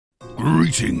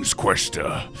Greetings,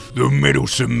 Quester. The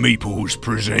Meddlesome Meeples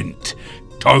present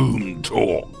Tome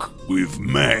Talk with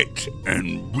Matt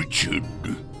and Richard.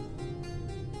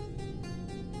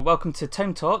 Welcome to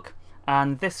Tome Talk,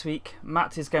 and this week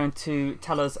Matt is going to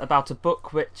tell us about a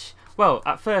book which, well,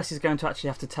 at first he's going to actually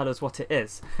have to tell us what it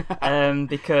is,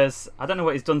 because I don't know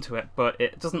what he's done to it, but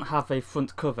it doesn't have a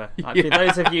front cover. For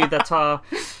those of you that are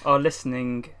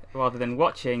listening rather than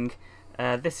watching,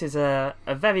 this is a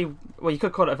very, well, you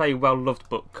could call it a very well-loved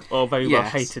book, or very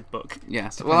well-hated book.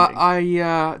 Yes, depending. well,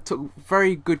 I took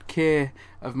very good care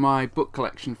of my book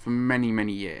collection for many,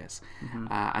 many years,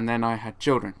 and then I had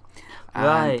children.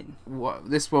 Right.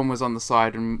 This one was on the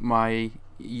side, and my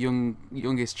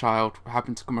youngest child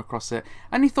happened to come across it,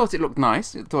 and he thought it looked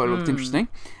nice, he thought it looked interesting,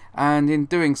 and in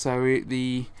doing so,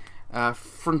 the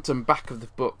front and back of the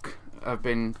book have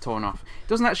been torn off. It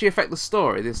doesn't actually affect the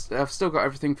story. I've still got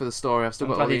everything for the story. I've still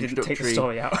got all the introductory take the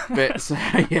story out. bits.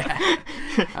 Yeah,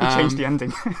 you changed the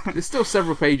ending. There's still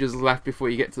several pages left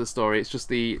before you get to the story. It's just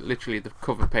literally the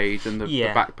cover page and the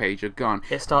back page are gone.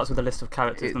 It starts with a list of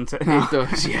characters, doesn't it? It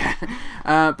does,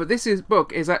 yeah. But this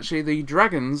book is actually the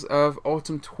Dragons of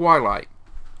Autumn Twilight.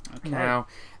 Okay. Now,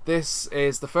 this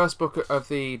is the first book of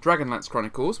the Dragonlance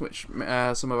Chronicles, which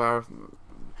some of our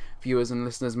viewers and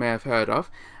listeners may have heard of.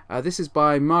 This is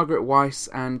by Margaret Weiss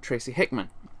and Tracy Hickman.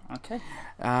 Okay.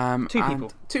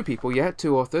 Two people, yeah,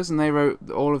 two authors, and they wrote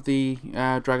all of the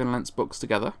Dragonlance books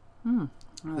together.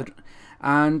 Right.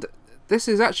 And this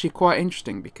is actually quite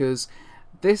interesting because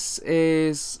this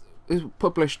is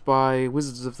published by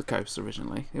Wizards of the Coast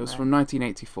originally. It was from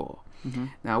 1984.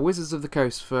 Now, Wizards of the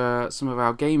Coast, for some of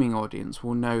our gaming audience,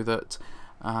 will know that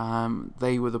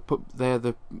they're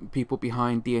the people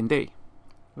behind D&D.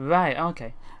 Right,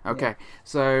 okay. Okay,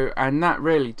 so, and that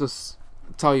really does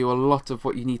tell you a lot of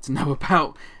what you need to know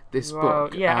about this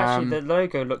book. Yeah, actually the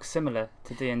logo looks similar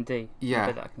to D&D.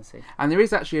 Yeah. That I can see. And there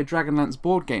is actually a Dragonlance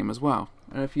board game as well.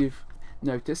 I don't know if you've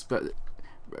noticed, but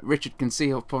Richard can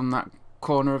see up on that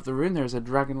corner of the room there is a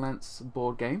Dragonlance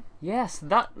board game. Yes,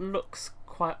 that looks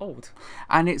quite old.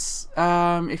 And it's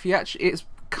it's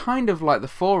kind of like the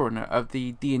forerunner of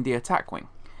the D&D Attack Wing.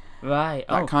 Right.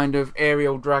 That kind of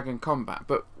aerial dragon combat.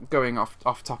 But going off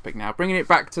topic now, bringing it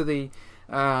back to the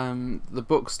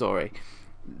book story.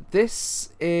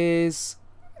 This is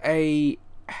a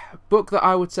book that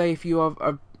I would say if you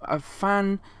are a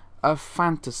fan of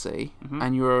fantasy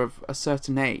and you're of a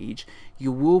certain age,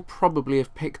 you will probably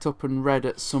have picked up and read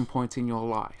at some point in your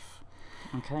life.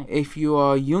 Okay. If you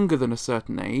are younger than a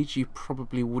certain age, you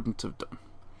probably wouldn't have done.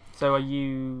 So are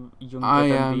you younger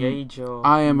than the age? Or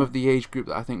I am of the age group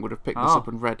that I think would have picked this up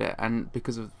and read it, and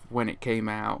because of when it came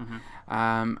out.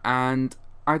 And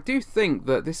I do think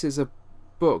that this is a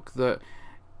book that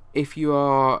if you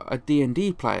are a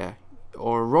D&D player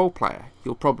or a role player,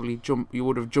 you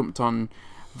would have jumped on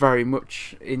very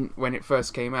much when it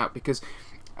first came out, because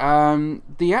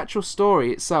the actual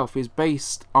story itself is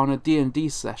based on a D&D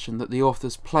session that the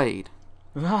authors played.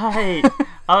 Right.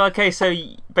 Okay. So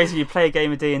basically, you play a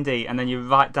game of D&D, and then you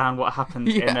write down what happened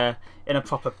in a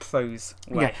proper prose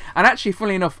way. Yeah. And actually,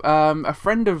 funnily enough, a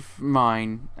friend of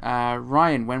mine,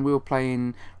 Ryan, when we were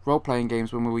playing role-playing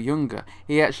games when we were younger,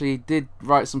 he actually did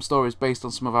write some stories based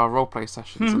on some of our role-play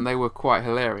sessions, and they were quite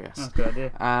hilarious. That's a good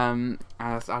idea. And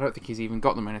I don't think he's even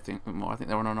got them anything more. I think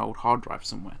they're on an old hard drive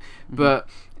somewhere. But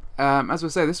as we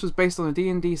say, this was based on a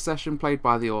D&D session played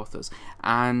by the authors,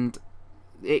 and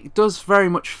it does very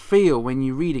much feel, when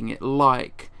you're reading it,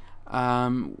 like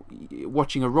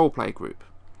watching a roleplay group,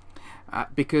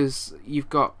 because you've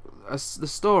got the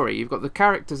story, you've got the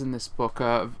characters in this book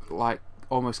are like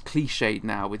almost cliched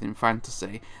now within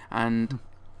fantasy and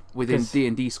within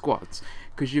D&D squads,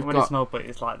 because you've got it's not, but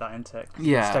it's like that, isn't it?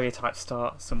 Yeah, stereotypes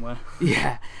start somewhere.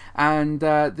 Yeah, and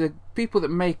the people that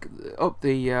make up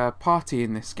the party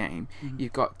in this game,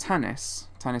 you've got Tanis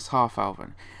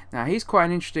Half-Elven. Now, he's quite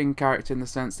an interesting character in the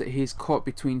sense that he's caught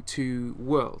between two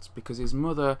worlds, because his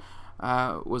mother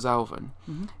was Elven.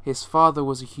 His father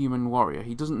was a human warrior.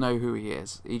 He doesn't know who he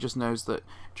is. He just knows that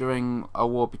during a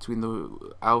war between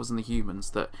the elves and the humans,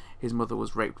 that his mother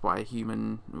was raped by a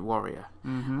human warrior.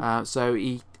 So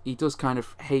he does kind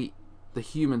of hate the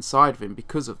human side of him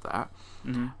because of that.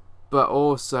 But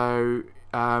also,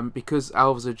 because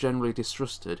elves are generally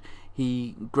distrusted,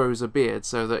 he grows a beard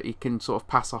so that he can sort of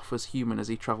pass off as human as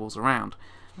he travels around.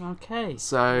 Okay.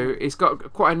 So he's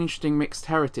got quite an interesting mixed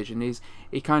heritage, and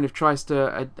he kind of tries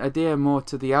to adhere more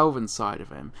to the elven side of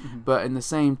him, but in the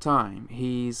same time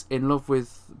he's in love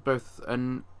with both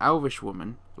an elvish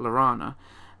woman, Lorana,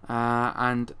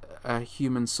 and a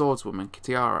human swordswoman,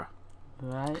 Kitiara.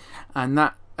 Right. And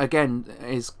that again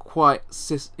is quite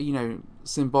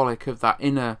symbolic of that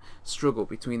inner struggle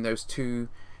between those two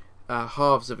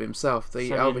halves of himself,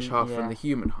 the elvish half and the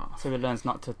human half. So he learns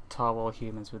not to tar all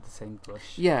humans with the same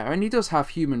brush. Yeah, and he does have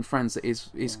human friends that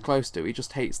is close to. He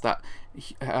just hates that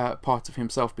part of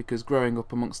himself, because growing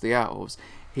up amongst the elves,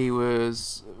 he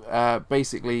was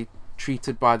basically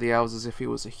treated by the elves as if he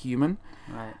was a human.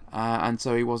 Right. And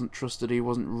so he wasn't trusted. He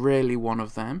wasn't really one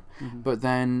of them. But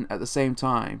then at the same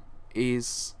time,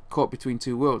 he's caught between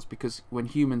two worlds, because when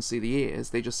humans see the ears,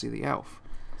 they just see the elf.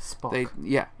 Spock.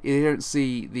 They don't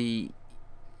see the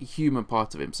human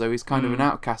part of him, so he's kind of an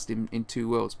outcast in two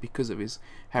worlds because of his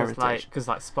heritage. Because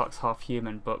Spock's half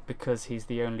human, but because he's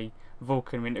the only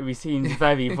Vulcan, he seems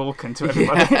very Vulcan to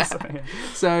everybody.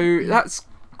 So that's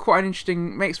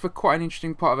makes for quite an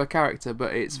interesting part of a character,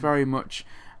 but it's very much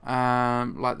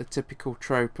like the typical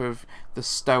trope of the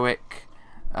stoic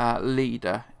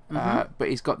leader. But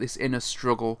he's got this inner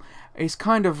struggle. He's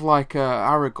kind of like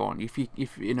Aragorn,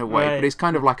 if in a way, but it's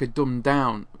kind of like a dumbed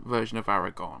down version of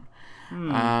Aragorn.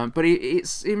 But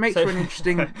it makes for an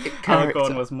interesting character.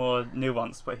 Aragorn was more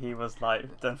nuanced, but he was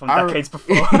like done from decades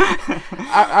before.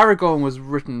 Aragorn was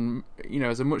written,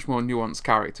 as a much more nuanced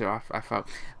character, I felt.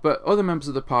 But other members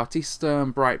of the party,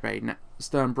 Stern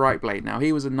Brightblade. Now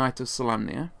he was a knight of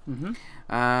Solamnia.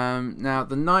 Now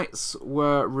the knights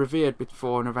were revered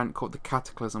before an event called the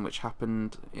Cataclysm, which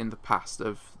happened in the past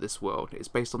of this world. It's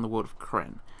based on the world of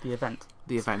Kryn. The event.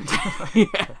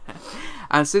 Yeah.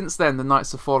 And since then, the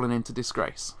knights have fallen into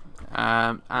disgrace,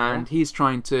 and he's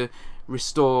trying to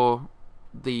restore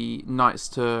the knights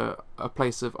to a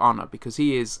place of honour, because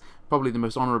he is probably the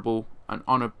most honourable and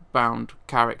honour-bound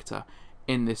character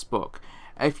in this book.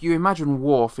 If you imagine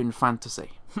Worf in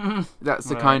fantasy, that's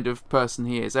the kind of person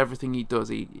he is. Everything he does,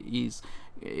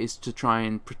 is to try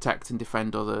and protect and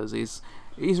defend others.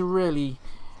 He's a really...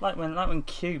 Like when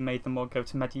Q made them all go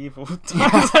to medieval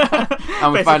times.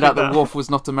 And we find out that Worf was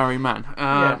not a merry man.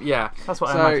 That's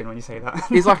what I imagine when you say that.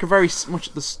 He's like a very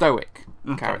much the stoic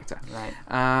character.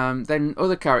 Right. Then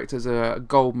other characters are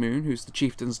Goldmoon, who's the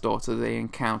chieftain's daughter they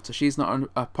encounter. She's not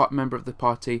a member of the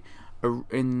party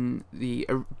in the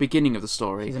beginning of the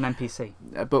story. She's an NPC.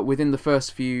 But within the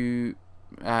first few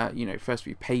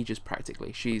pages,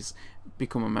 practically, she's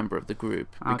become a member of the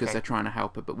group because they're trying to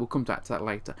help her. But we'll come back to that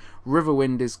later.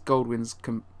 Riverwind is Goldmoon's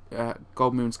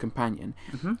companion.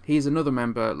 He's another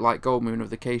member, like Goldmoon, of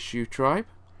the Keishu tribe.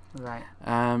 Right.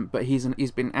 But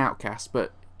he's been outcast,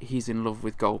 but he's in love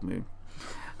with Goldmoon.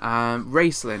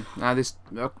 Raistlin. Now there's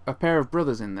a pair of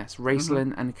brothers in this,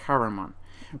 Raistlin and Caramon.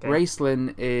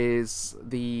 Raistlin is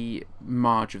the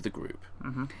Marge of the group.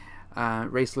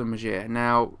 Raistlin Magier.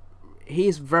 Now,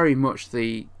 he's very much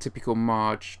the typical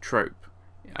Marge trope.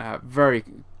 Very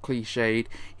cliched.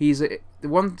 The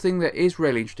one thing that is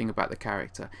really interesting about the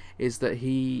character is that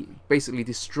he basically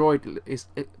destroyed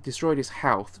his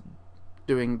health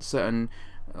doing certain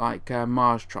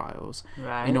Marge trials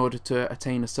in order to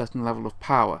attain a certain level of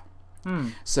power.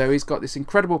 So he's got this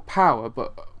incredible power,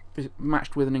 but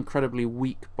matched with an incredibly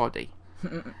weak body.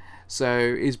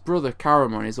 So his brother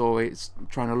Caramon is always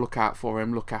trying to look out for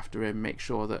him, look after him, make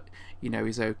sure that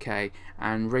he's okay.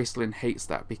 And Raistlin hates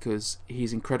that because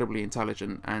he's incredibly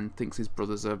intelligent and thinks his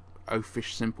brother's a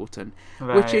oafish simpleton.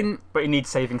 Right. But he needs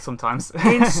saving sometimes.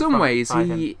 In some ways,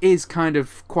 he is kind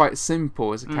of quite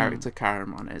simple as a character.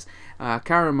 Caramon is.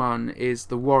 Caramon is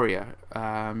the warrior.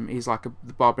 He's like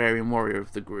the barbarian warrior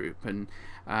of the group, and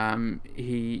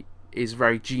he is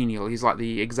very genial. He's like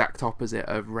the exact opposite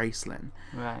of Raistlin.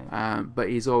 Right. But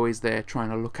he's always there trying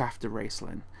to look after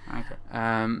Raistlin. Okay.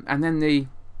 And then the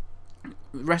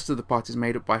rest of the party is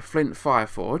made up by Flint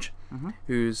Fireforge,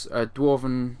 who's a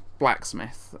dwarven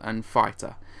blacksmith and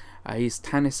fighter. He's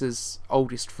Tanis's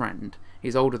oldest friend.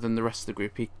 He's older than the rest of the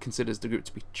group. He considers the group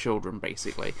to be children,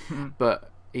 basically.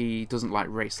 But he doesn't like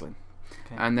Raistlin.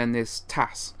 Okay. And then there's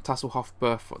Tasselhoff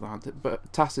Burfoot.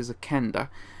 But Tass is a Kender.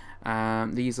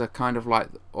 These are kind of like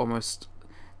almost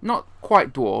not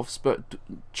quite dwarves, but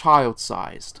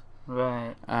child-sized.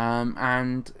 Right.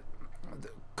 And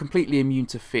completely immune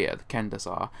to fear, the Kenders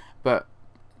are, but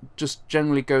just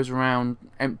generally goes around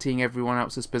emptying everyone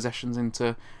else's possessions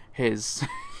into his.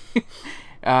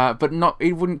 But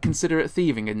he wouldn't consider it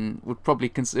thieving, and would probably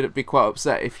be quite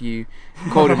upset if you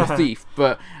called him a thief.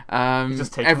 But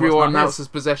everyone else's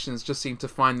possessions just seem to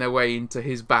find their way into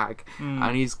his bag,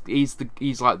 and he's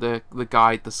like the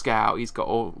guide, the scout. He's got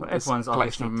all this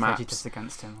collection of maps. Prejudiced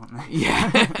against him, aren't they?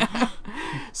 Yeah.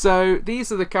 So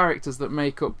these are the characters that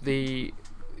make up the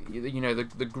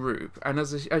group, and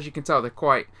as you can tell, they're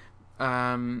quite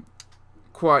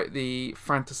quite the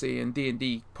fantasy and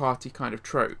D&D party kind of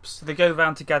tropes. So they go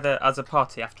round together as a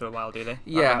party after a while, do they?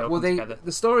 Yeah, well,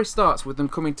 the story starts with them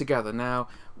coming together. Now,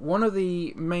 one of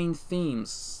the main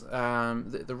themes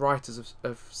the writers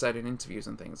have said in interviews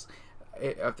and things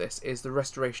of this is the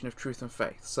restoration of truth and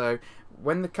faith. So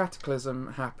when the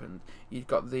cataclysm happened, you've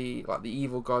got the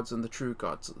evil gods and the true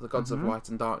gods, the gods of light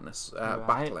and darkness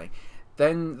battling.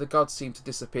 Then the gods seem to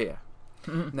disappear.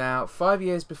 Now, 5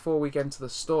 years before we get into the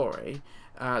story,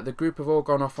 the group have all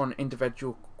gone off on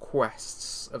individual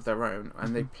quests of their own,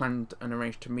 and they planned and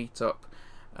arranged to meet up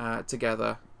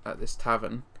together at this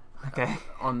tavern. Okay.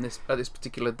 At this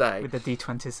particular day with the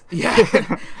D20s.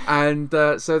 Yeah. And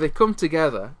so they come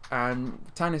together, and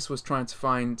Tanis was trying to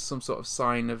find some sort of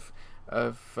sign of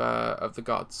the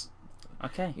gods.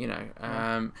 Okay. You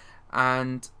know,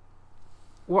 and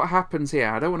what happens here?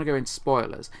 I don't want to go into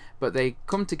spoilers, but they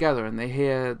come together and they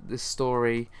hear this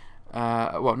story.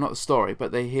 Well, not the story,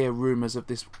 but they hear rumours of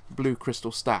this blue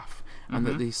crystal staff, and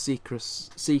that these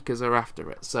seekers are after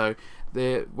it. So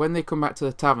when they come back to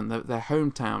the tavern, their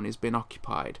hometown has been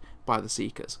occupied by the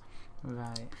seekers.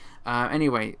 Right.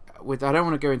 Anyway, I don't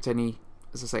want to go into any,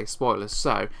 as I say, spoilers.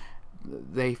 So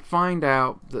they find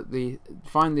out that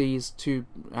these two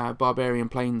barbarian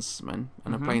plainsmen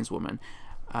and a plainswoman,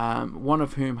 one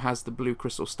of whom has the blue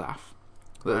crystal staff.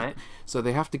 Right. So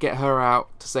they have to get her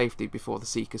out to safety before the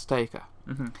seekers take her.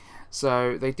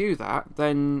 So they do that.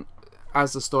 Then,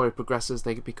 as the story progresses,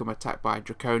 they become attacked by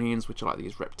draconians, which are like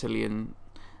these reptilian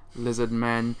lizard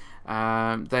men.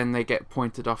 Then they get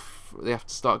pointed off. They have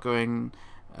to start going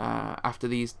after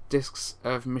these discs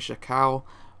of Mishakal,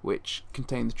 which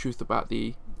contain the truth about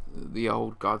the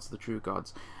old gods, the true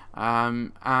gods.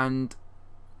 And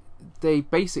they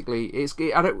basically,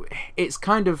 it's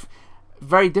kind of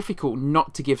very difficult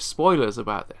not to give spoilers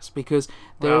about this, because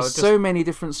there are so many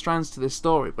different strands to this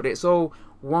story, but it's all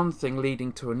one thing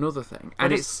leading to another thing.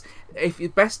 And if the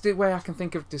best way I can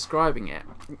think of describing it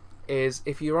is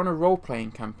if you're on a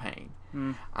role-playing campaign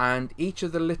and each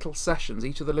of the little sessions,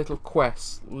 each of the little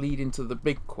quests lead into the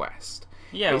big quest.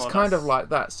 Yeah, it's kind of like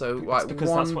that. So like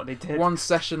that's what they did. One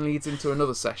session leads into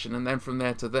another session, and then from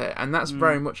there to there, and that's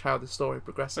very much how the story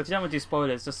progresses. But if you don't want to do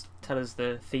spoilers, just tell us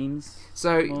the themes.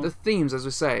 So the themes, as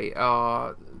we say,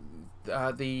 are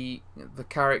the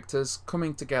characters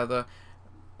coming together,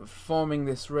 forming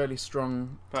this really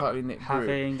strong, tightly knit group,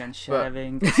 having and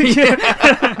sharing.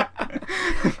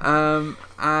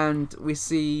 And we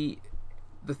see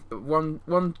the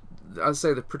one. I'd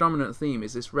say the predominant theme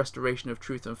is this restoration of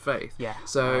truth and faith. Yeah.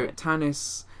 So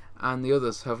Tanis and the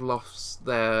others have lost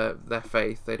their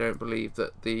faith. They don't believe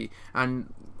that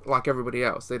and like everybody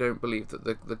else, they don't believe that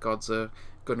the gods are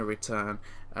going to return.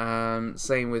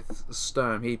 Same with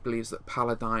Sturm. He believes that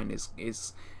Paladine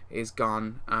is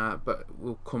gone, but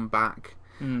will come back.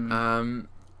 And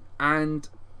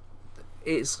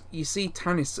you see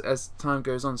Tanis, as time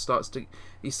goes on, starts to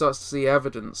see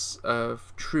evidence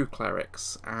of true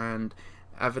clerics and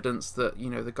evidence that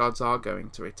the gods are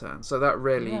going to return. So that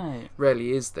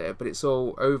really is there, but it's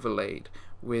all overlaid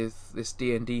with this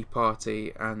D&D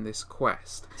party and this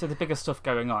quest. So the bigger stuff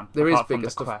going on. There is bigger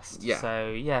stuff. Quest. Yeah.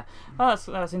 So yeah, that's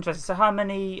interesting. So how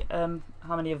many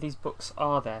of these books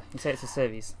are there? You say it's a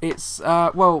series. It's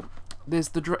well.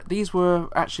 There's these were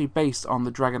actually based on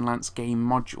the Dragonlance game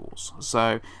modules.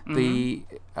 So the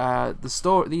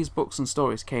story, these books and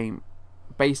stories came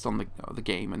based on the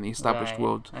game and the established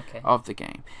world of the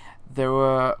game. There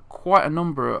were quite a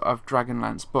number of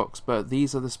Dragonlance books, but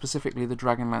these are specifically the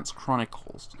Dragonlance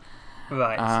Chronicles.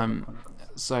 Right.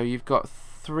 So you've got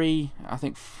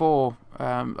 4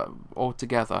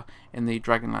 altogether in the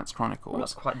Dragonlance Chronicles. Well,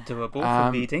 that's quite doable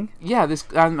for reading. Yeah,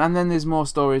 and then there's more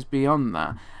stories beyond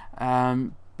that.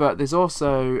 But there's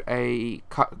also a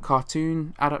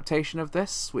cartoon adaptation of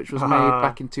this, which was made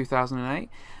back in 2008.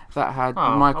 That had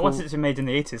Michael. I wanted it to be made in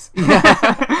the 80s.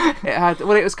 It had.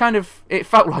 Well, it was kind of. It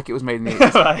felt like it was made in the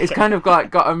 80s. Right, it's kind of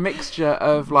got a mixture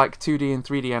of like 2D and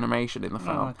 3D animation in the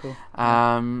film. Cool.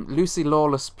 Lucy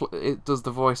Lawless does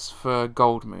the voice for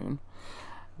Goldmoon.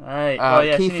 Right. Well,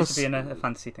 yeah, she needs to be in a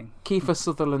fantasy thing. Kiefer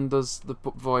Sutherland does the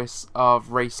voice of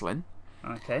Raistlin.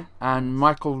 Okay. And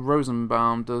Michael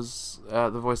Rosenbaum does the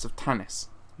voice of Tanis.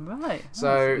 Right.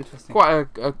 So quite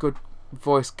a good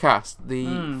voice cast.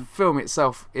 The film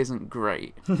itself isn't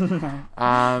great, but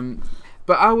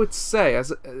I would say,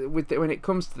 when it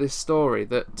comes to this story,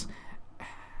 that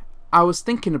I was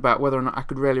thinking about whether or not I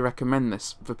could really recommend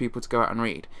this for people to go out and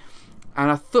read,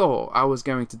 and I thought I was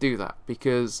going to do that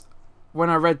because when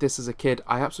I read this as a kid,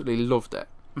 I absolutely loved it.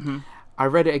 I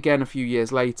read it again a few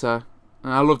years later.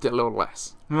 and I loved it a little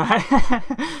less. Right.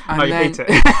 And you hate it.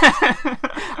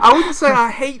 I wouldn't say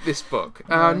I hate this book.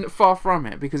 Far from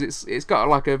it, because it's got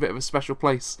like a bit of a special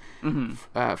place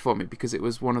for me, because it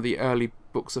was one of the early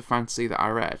books of fantasy that I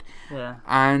read. Yeah.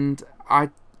 And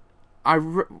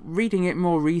reading it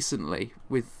more recently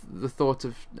with the thought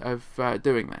of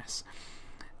doing this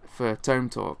for Tome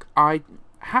Talk, I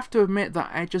have to admit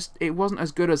that it wasn't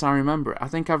as good as I remember it. I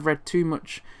think I've read too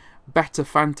much better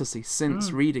fantasy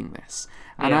since reading this,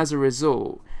 and as a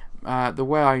result, the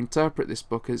way I interpret this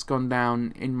book has gone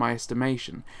down in my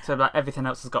estimation. So like everything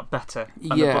else has got better,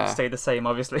 and the books stay the same,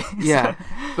 obviously. Yeah,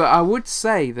 but I would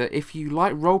say that if you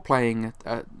like role-playing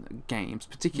games,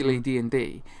 particularly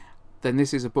D&D, then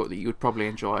this is a book that you would probably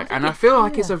enjoy. And I feel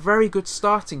like it's a very good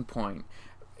starting point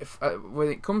when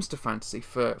it comes to fantasy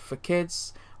for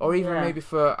kids, or even maybe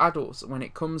for adults when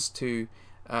it comes to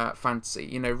fantasy.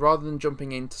 You know, rather than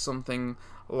jumping into something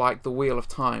like The Wheel of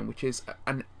Time, which is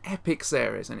an epic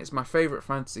series, and it's my favourite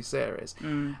fantasy series,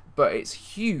 but it's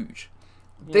huge.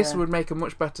 This would make a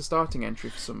much better starting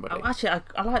entry for somebody. Oh, actually,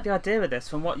 I like the idea of this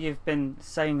from what you've been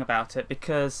saying about it,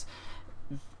 because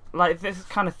like this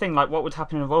kind of thing, like what would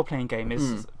happen in a role-playing game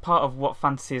is part of what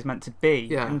fantasy is meant to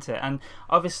be, isn't it? And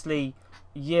obviously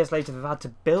years later they've had to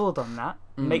build on that,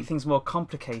 make things more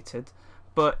complicated,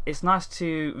 but it's nice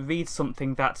to read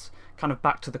something that's kind of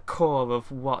back to the core of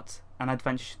what an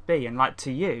adventure should be. And like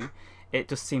to you, it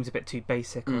just seems a bit too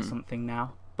basic or something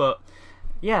now. But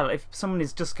yeah, if someone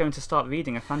is just going to start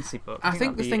reading a fantasy book, I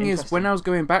think the thing is, when I was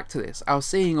going back to this, I was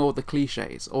seeing all the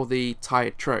cliches, all the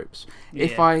tired tropes.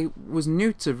 If I was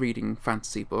new to reading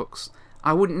fantasy books,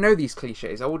 I wouldn't know these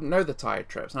cliches. I wouldn't know the tired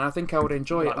tropes, and I think I would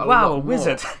enjoy it a lot more. Wow, a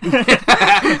wizard!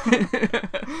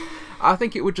 I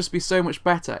think it would just be so much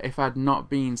better if I'd not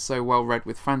been so well read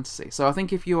with fantasy. So I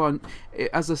think if you are,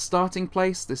 as a starting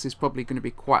place, this is probably going to be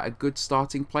quite a good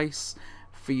starting place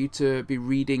for you to be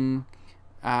reading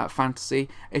fantasy.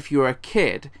 If you're a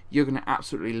kid, you're going to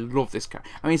absolutely love this.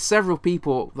 I mean, several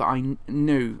people that I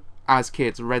knew as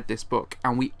kids read this book,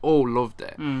 and we all loved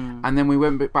it. And then we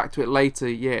went back to it later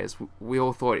years. We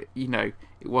all thought, it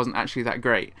wasn't actually that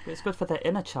great. It's good for their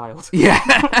inner child. Yeah.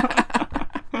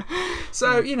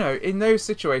 So, in those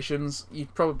situations,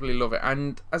 you'd probably love it.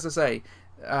 And as I say,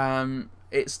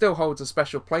 it still holds a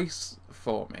special place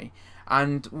for me.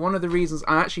 And one of the reasons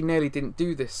I actually nearly didn't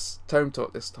do this Tome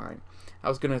Talk this time, I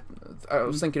was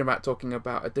thinking about talking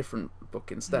about a different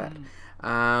book instead.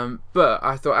 But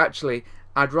I thought, actually,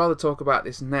 I'd rather talk about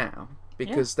this now,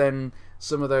 because then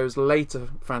some of those later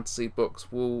fantasy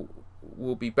books will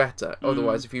be better.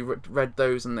 Otherwise, if you read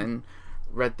those and then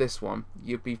read this one,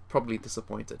 you'd be probably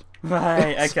disappointed.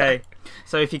 Right, okay.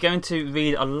 So if you're going to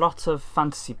read a lot of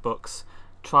fantasy books,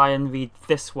 try and read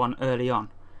this one early on,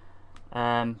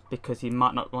 because you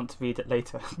might not want to read it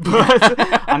later.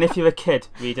 And if you're a kid,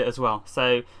 read it as well.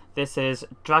 So this is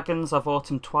Dragons of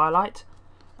Autumn Twilight,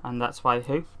 and that's by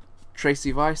who?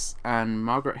 Tracy Weiss and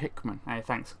Margaret Hickman. Hey,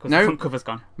 thanks, because the front cover's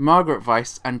gone. Margaret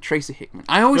Weiss and Tracy Hickman.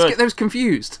 I always get those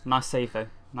confused. Nice save though.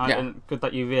 And good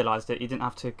that you realised it. You didn't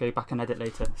have to go back and edit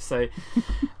later. So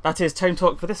that is Tome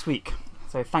Talk for this week.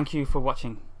 So thank you for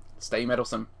watching. Stay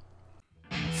meddlesome.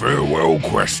 Farewell,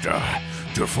 Quester.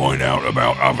 To find out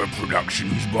about other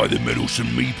productions by the Meddlesome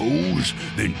Meeples,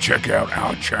 then check out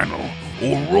our channel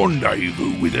or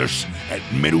rendezvous with us at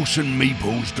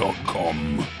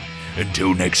meddlesomemeeples.com.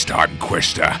 Until next time,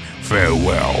 Quester,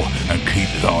 farewell and keep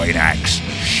thine axe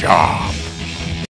sharp.